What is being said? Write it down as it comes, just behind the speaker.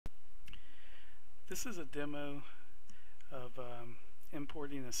This is a demo of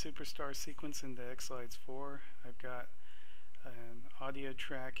importing a SuperStar sequence into xLights4. I've got an audio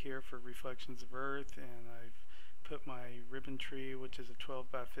track here for reflections of Earth, and I've put my ribbon tree, which is a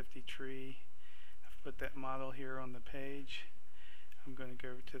 12 by 50 tree. I've put that model here on the page. I'm going to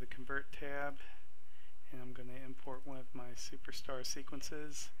go to the Convert tab, and I'm going to import one of my SuperStar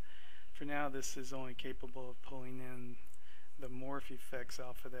sequences. For now, this is only capable of pulling in the morph effects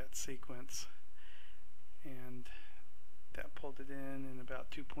off of that sequence, and that pulled it in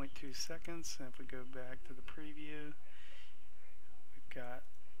about 2.2 seconds. And if we go back to the preview, we've got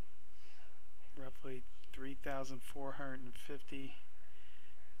roughly 3,450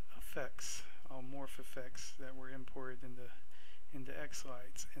 effects, all morph effects that were imported into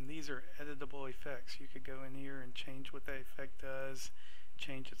xLights. And these are editable effects. You could go in here and change what that effect does,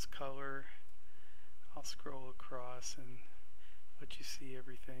 change its color. I'll scroll across and let you see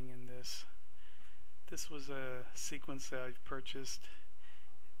everything in this. This was a sequence that I've purchased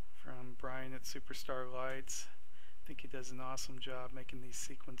from Brian at SuperStar Lights. I think he does an awesome job making these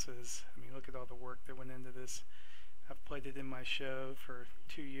sequences. I mean, look at all the work that went into this. I've played it in my show for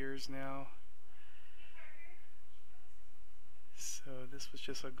 2 years now. So this was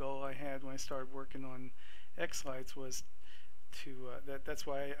just a goal I had when I started working on xLights, was to that's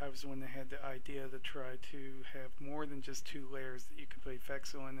why I was the one that had the idea to try to have more than just 2 layers that you could put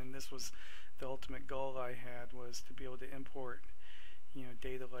effects on, and this was the ultimate goal I had, was to be able to import, you know,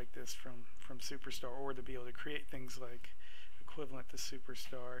 data like this from SuperStar, or to be able to create things like equivalent to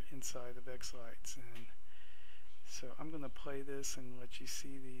SuperStar inside of xLights. And so I'm going to play this and let you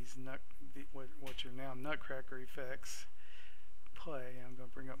see these what are now nutcracker effects play. I'm going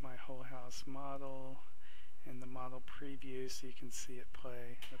to bring up my whole house model and the model preview so you can see it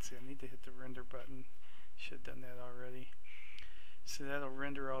play. Let's see, I need to hit the render button. Should have done that already. So that'll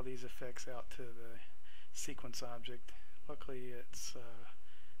render all these effects out to the sequence object. Luckily it's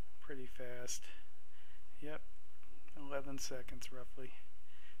pretty fast. Yep, 11 seconds roughly.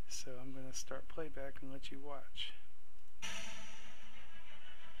 So I'm going to start playback and let you watch.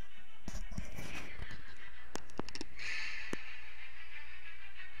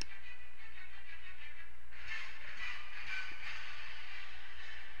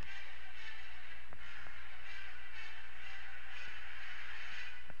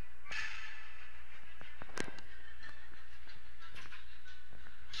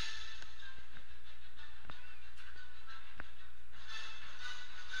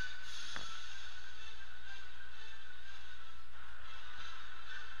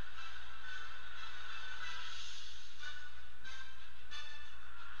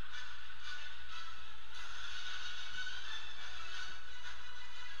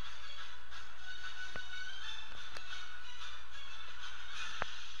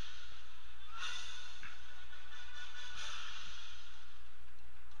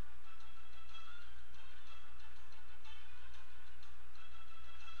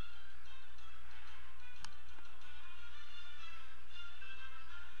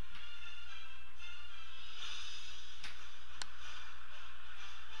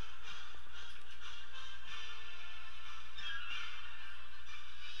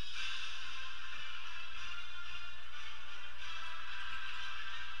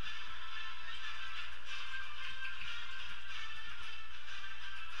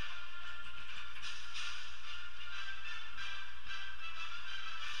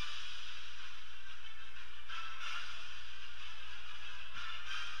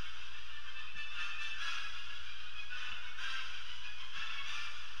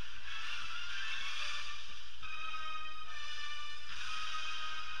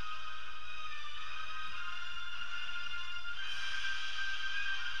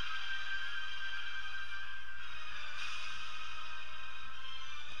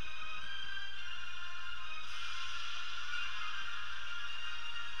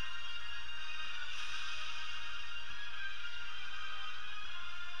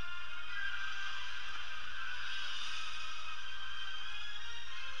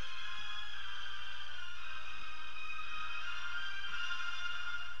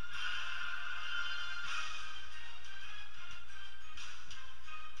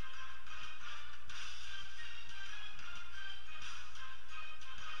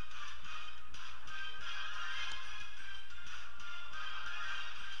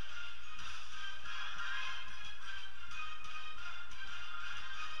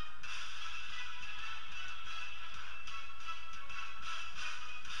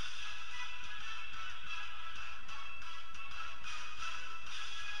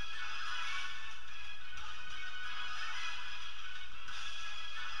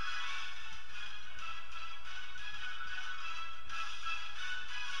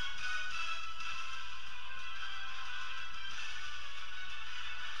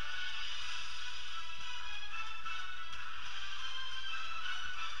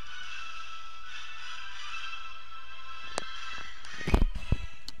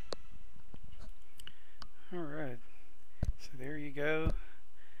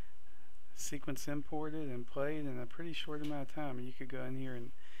 sequence imported and played in a pretty short amount of time. You could go in here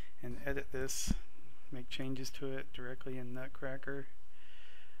and edit this, make changes to it directly in Nutcracker.